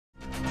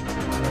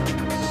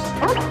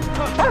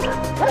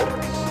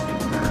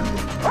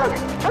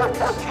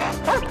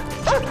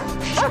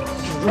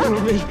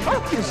me!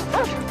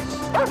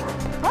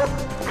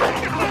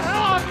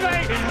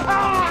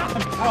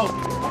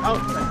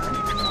 Out!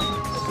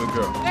 Good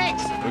girl.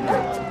 Thanks. Good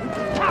girl.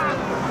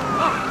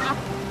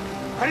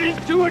 I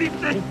didn't do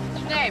anything!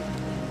 What's your name?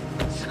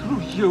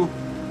 Screw you.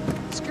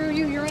 Screw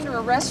you, you're under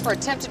arrest for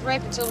attempted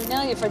rape until we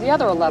nail you for the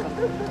other 11.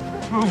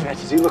 Prove it.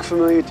 Does he look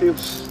familiar to you?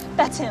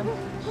 That's him.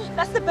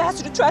 That's the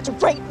bastard who tried to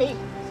rape me.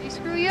 See,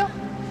 screw you?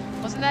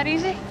 Wasn't that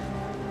easy?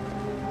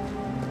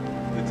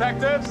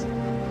 Detectives,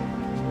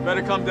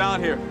 better come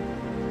down here.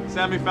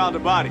 Sammy found a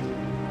body.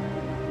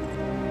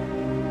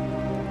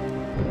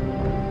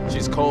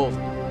 She's cold.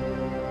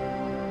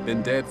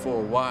 Been dead for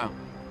a while.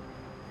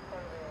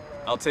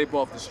 I'll tape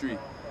off the street.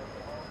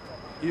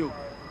 You.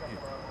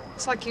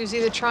 Looks like he was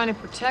either trying to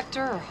protect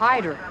her or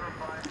hide her.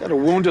 Got a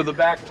wound to the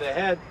back of the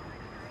head.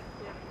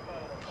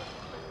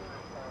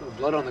 The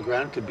blood on the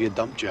ground could be a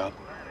dump job.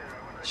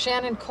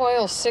 Shannon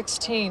Coyle,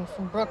 16,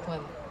 from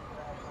Brooklyn.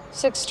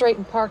 6th Street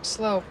and Park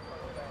Slope.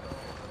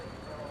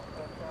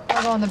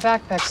 Logo on the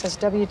backpack says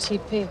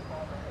WTP.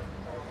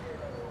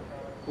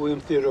 William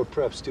Theodore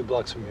Preps, 2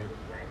 blocks from here.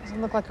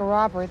 Doesn't look like a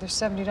robbery. There's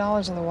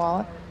 $70 in the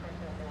wallet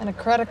and a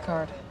credit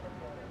card.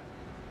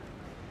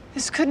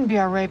 This couldn't be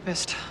our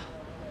rapist.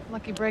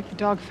 Lucky break, the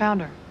dog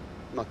found her.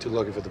 Not too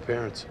lucky for the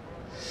parents.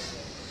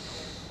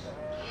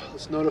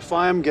 Let's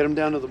notify him, get him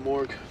down to the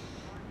morgue.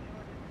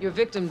 Your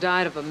victim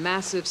died of a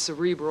massive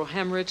cerebral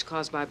hemorrhage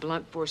caused by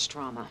blunt force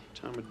trauma.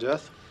 Time of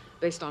death?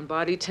 Based on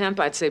body temp,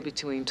 I'd say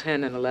between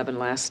 10 and 11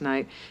 last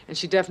night. And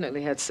she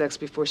definitely had sex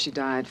before she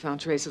died.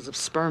 Found traces of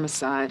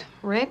spermicide.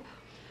 Rape?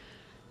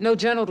 No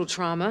genital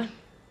trauma,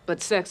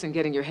 but sex and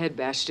getting your head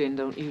bashed in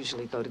don't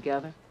usually go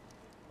together.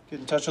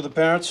 Get in touch with the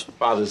parents?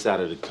 Father's out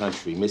of the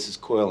country. Mrs.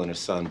 Coyle and her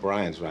son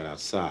Brian's right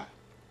outside.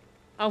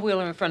 I'll wheel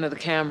her in front of the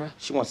camera.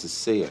 She wants to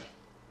see her.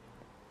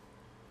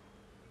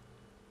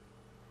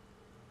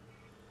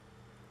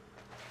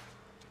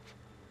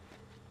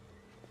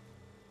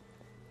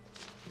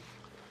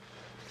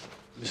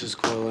 Mrs.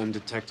 Coyle, I'm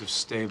Detective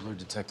Stabler,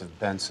 Detective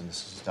Benson.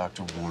 This is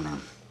Dr. Warner.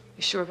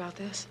 You sure about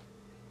this?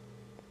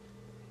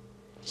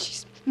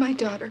 She's my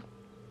daughter.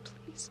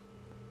 Please.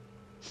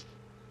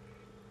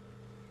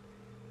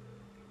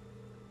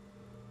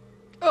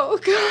 Oh,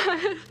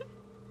 God.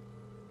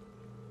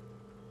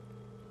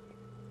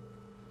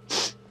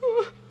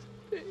 Oh,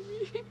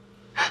 baby.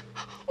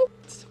 Oh,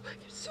 it's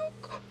so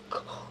cold.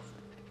 Oh,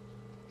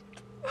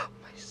 my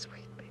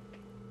sweet baby.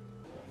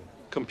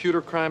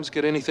 Computer crimes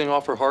get anything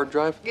off her hard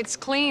drive? It's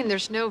clean.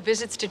 There's no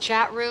visits to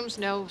chat rooms,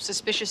 no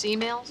suspicious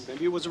emails.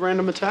 Maybe it was a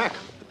random attack.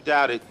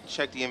 Doubt it.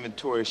 Check the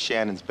inventory of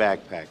Shannon's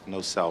backpack.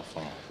 No cell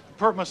phone.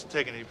 The perp must have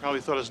taken it. He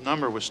probably thought his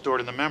number was stored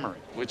in the memory.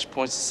 Which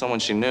points to someone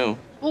she knew.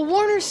 Well,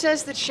 Warner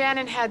says that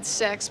Shannon had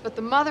sex, but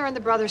the mother and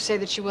the brother say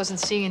that she wasn't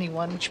seeing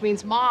anyone, which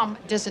means Mom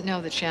doesn't know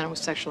that Shannon was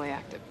sexually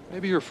active.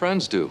 Maybe your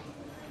friends do.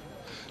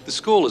 The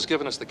school has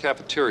given us the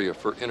cafeteria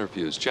for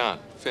interviews. John,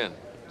 Finn,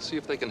 see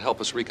if they can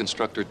help us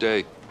reconstruct her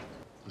day.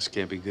 This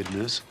can't be good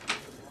news.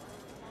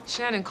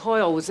 Shannon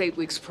Coyle was 8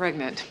 weeks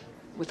pregnant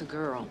with a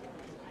girl.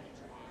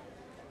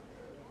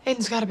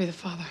 Aiden's got to be the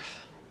father.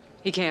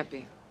 He can't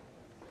be.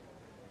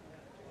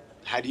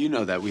 How do you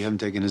know that? We haven't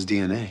taken his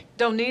DNA.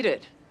 Don't need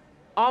it.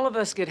 All of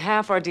us get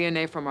half our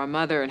DNA from our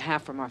mother and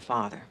half from our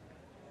father.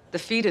 The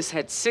fetus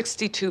had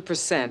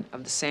 62%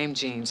 of the same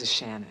genes as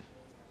Shannon.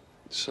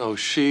 So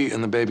she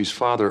and the baby's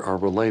father are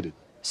related.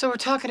 So we're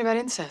talking about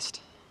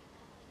incest.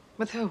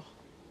 With who?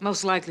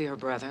 Most likely her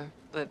brother,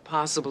 but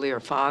possibly her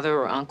father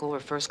or uncle or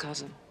first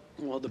cousin.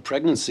 Well, the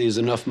pregnancy is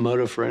enough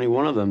motive for any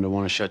one of them to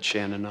want to shut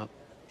Shannon up.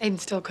 Aiden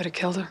still could have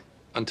killed her.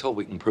 Until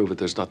we can prove it,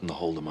 there's nothing to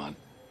hold him on.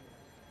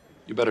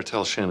 You better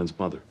tell Shannon's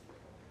mother.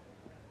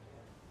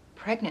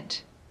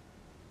 Pregnant?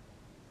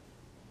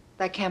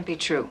 That can't be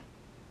true.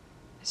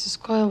 Mrs.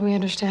 Coyle, we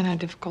understand how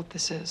difficult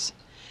this is.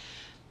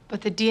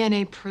 But the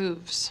DNA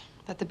proves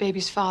that the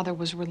baby's father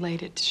was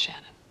related to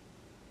Shannon.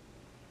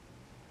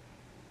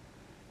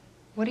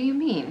 What do you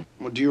mean?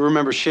 Well, do you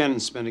remember Shannon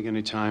spending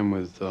any time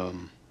with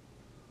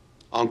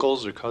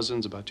uncles or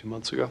cousins about 2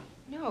 months ago?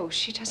 No,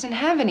 she doesn't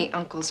have any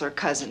uncles or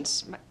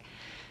cousins.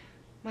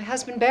 My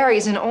husband Barry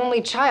is an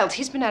only child.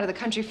 He's been out of the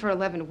country for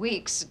 11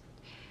 weeks.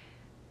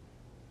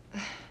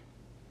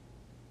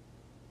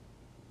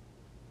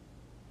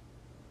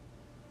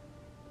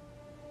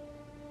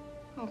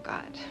 Oh,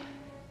 God.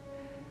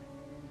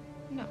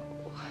 No.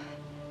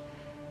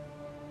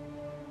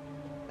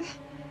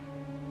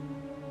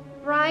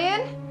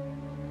 Brian?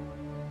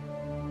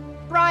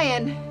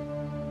 Brian?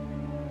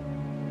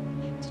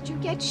 Did you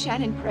get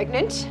Shannon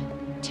pregnant?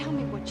 Tell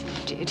me what you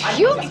did. You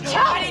tell me!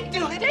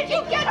 Did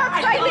you get her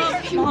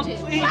pregnant? You did. Tell me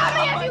if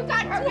you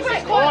got her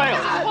pregnant.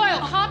 Coyle,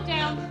 calm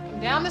down. Come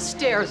down the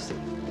stairs.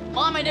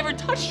 Mom, I never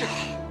touched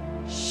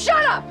her.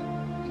 Shut up!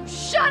 You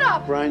shut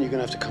up! Brian, you're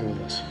gonna have to come with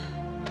us.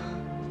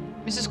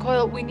 Mrs.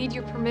 Coyle, we need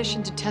your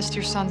permission to test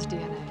your son's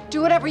DNA.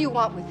 Do whatever you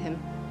want with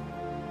him.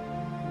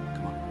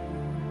 Come on.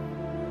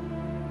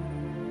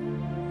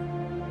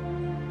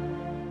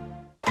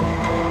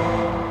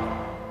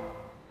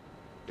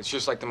 It's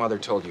just like the mother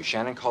told you.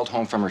 Shannon called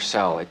home from her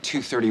cell at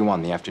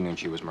 2:31 the afternoon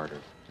she was murdered.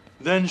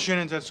 Then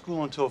Shannon's at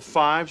school until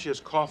 5. She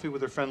has coffee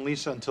with her friend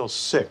Lisa until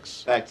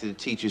 6. Back to the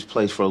teacher's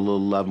place for a little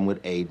loving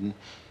with Aiden.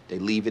 They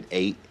leave at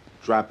 8,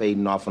 drop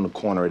Aiden off on the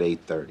corner at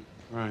 8:30.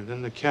 Right,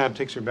 then the cab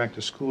takes her back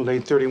to school at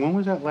 8:30. When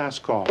was that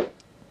last call?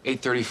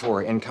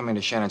 8:34, incoming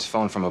to Shannon's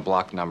phone from a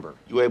blocked number.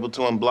 You able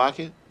to unblock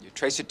it? You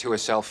trace it to a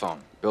cell phone,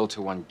 billed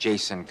to one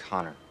Jason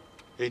Connor.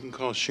 Aiden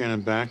calls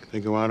Shannon back. They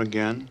go out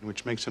again,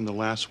 which makes him the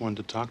last one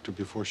to talk to her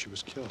before she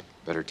was killed.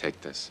 Better take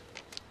this.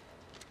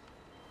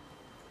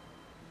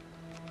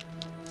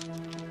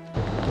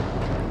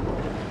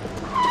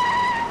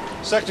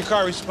 Sector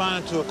car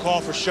responded to a call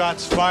for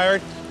shots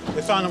fired.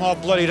 They found him all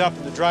bloodied up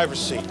in the driver's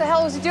seat. What the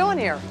hell was he doing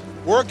here?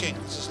 Working.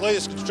 It's his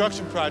latest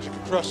construction project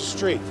across the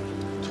street.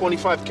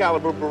 25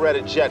 caliber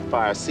Beretta jet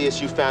fire.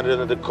 CSU found it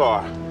under the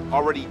car.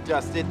 Already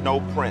dusted,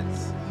 no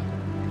prints.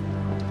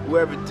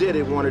 Whoever did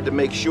it wanted to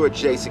make sure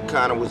Jason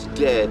Connor was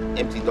dead,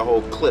 emptied the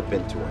whole clip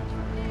into it.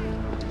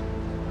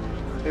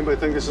 Anybody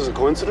think this is a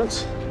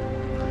coincidence?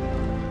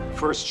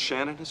 First,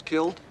 Shannon is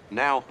killed.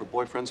 Now, her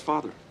boyfriend's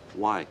father.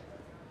 Why?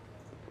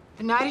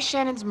 The night of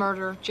Shannon's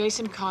murder,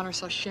 Jason Connor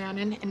saw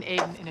Shannon and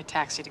Aiden in a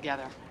taxi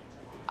together.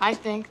 I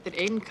think that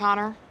Aiden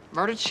Connor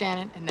murdered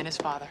Shannon and then his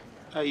father.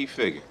 How you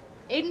figure?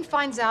 Aiden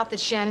finds out that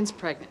Shannon's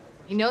pregnant.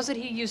 He knows that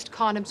he used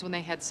condoms when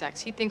they had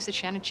sex. He thinks that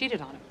Shannon cheated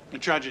on him. The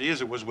tragedy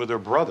is it was with her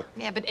brother.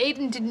 Yeah, but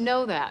Aiden didn't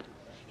know that.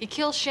 He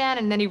kills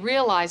Shannon, and then he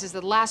realizes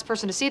that the last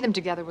person to see them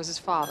together was his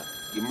father.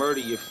 You murder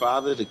your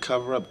father to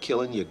cover up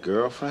killing your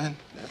girlfriend?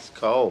 That's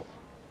cold.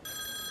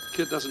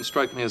 Kid doesn't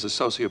strike me as a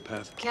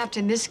sociopath.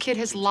 Captain, this kid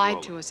has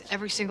lied to us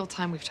every single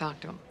time we've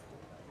talked to him.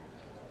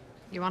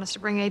 You want us to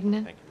bring Aiden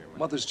in?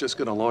 Mother's just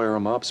gonna lawyer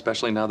him up,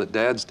 especially now that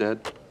Dad's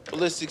dead.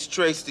 Ballistics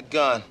traced the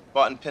gun,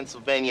 bought in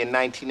Pennsylvania in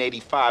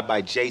 1985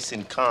 by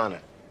Jason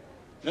Connor.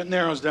 That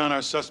narrows down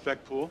our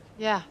suspect pool.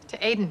 Yeah, to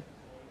Aiden.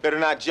 Better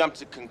not jump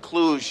to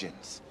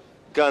conclusions.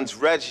 Gun's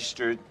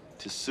registered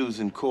to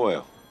Susan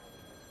Coyle.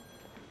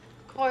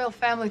 Coyle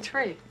family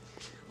tree.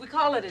 We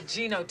call it a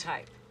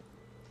genotype.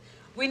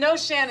 We know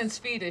Shannon's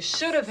fetus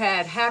should have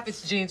had half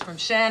its genes from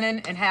Shannon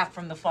and half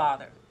from the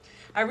father.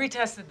 I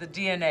retested the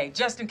DNA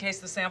just in case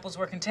the samples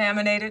were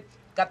contaminated.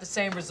 Got the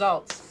same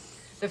results.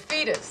 The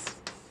fetus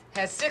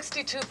has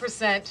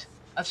 62%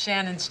 of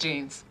Shannon's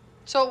genes.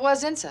 So it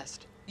was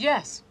incest?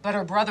 Yes, but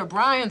her brother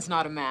Brian's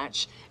not a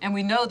match, and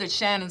we know that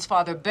Shannon's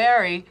father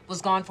Barry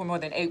was gone for more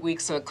than 8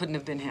 weeks, so it couldn't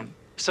have been him.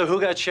 So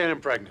who got Shannon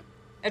pregnant?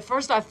 At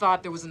first, I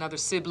thought there was another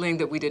sibling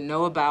that we didn't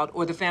know about,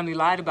 or the family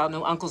lied about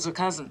no uncles or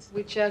cousins.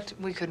 We checked,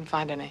 we couldn't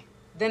find any.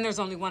 Then there's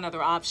only one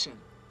other option.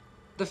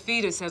 The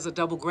fetus has a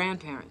double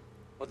grandparent.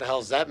 What the hell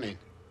does that mean?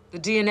 The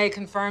DNA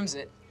confirms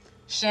it.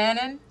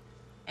 Shannon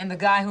and the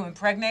guy who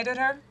impregnated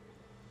her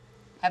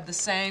have the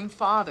same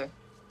father.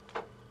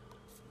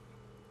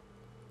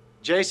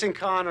 Jason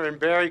Connor and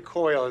Barry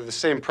Coyle are the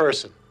same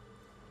person.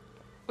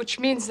 Which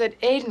means that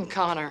Aiden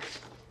Connor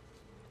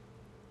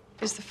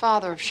is the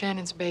father of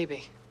Shannon's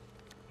baby.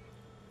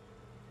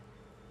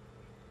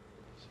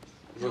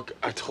 Look,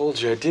 I told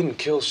you I didn't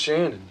kill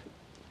Shannon.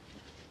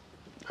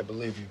 I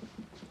believe you.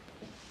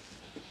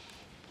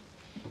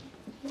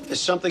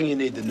 There's something you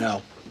need to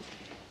know.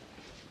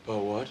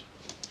 About what?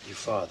 Your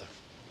father.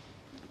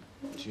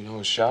 Do you know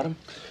who shot him?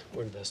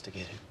 We're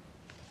investigating.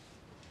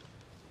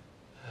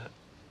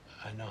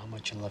 I know how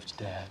much you loved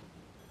Dad.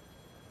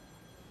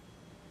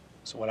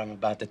 So what I'm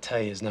about to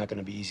tell you is not going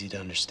to be easy to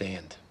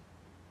understand.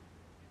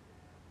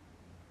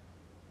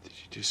 Did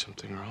you do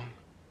something wrong?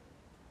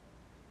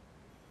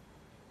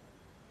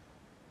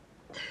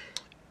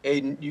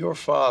 Aiden, your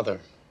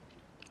father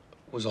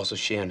was also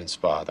Shannon's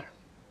father.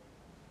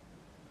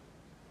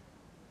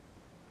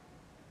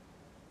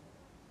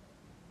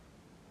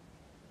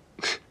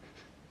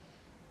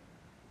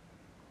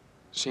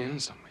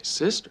 Shannon's not my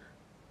sister.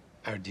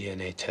 Our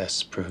DNA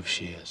tests prove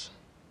she is.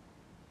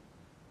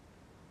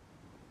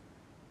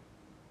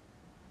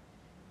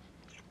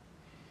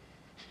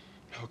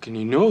 How can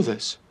you know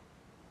this?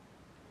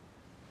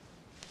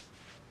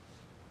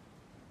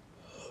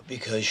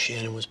 Because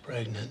Shannon was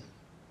pregnant,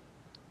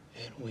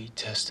 and we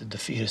tested the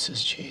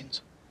fetus's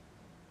genes.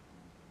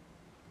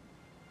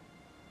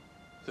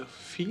 The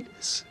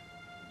fetus?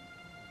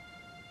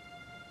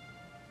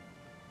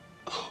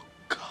 Oh,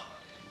 God.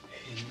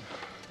 Aiden,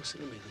 listen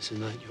to me. This is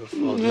not your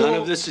fault. No. None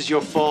of this is your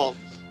fault.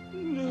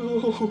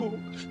 No.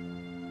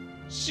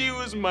 She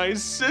was my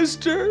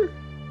sister.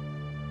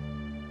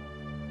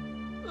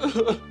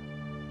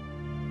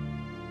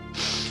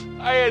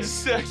 I had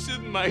sex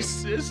with my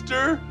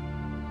sister.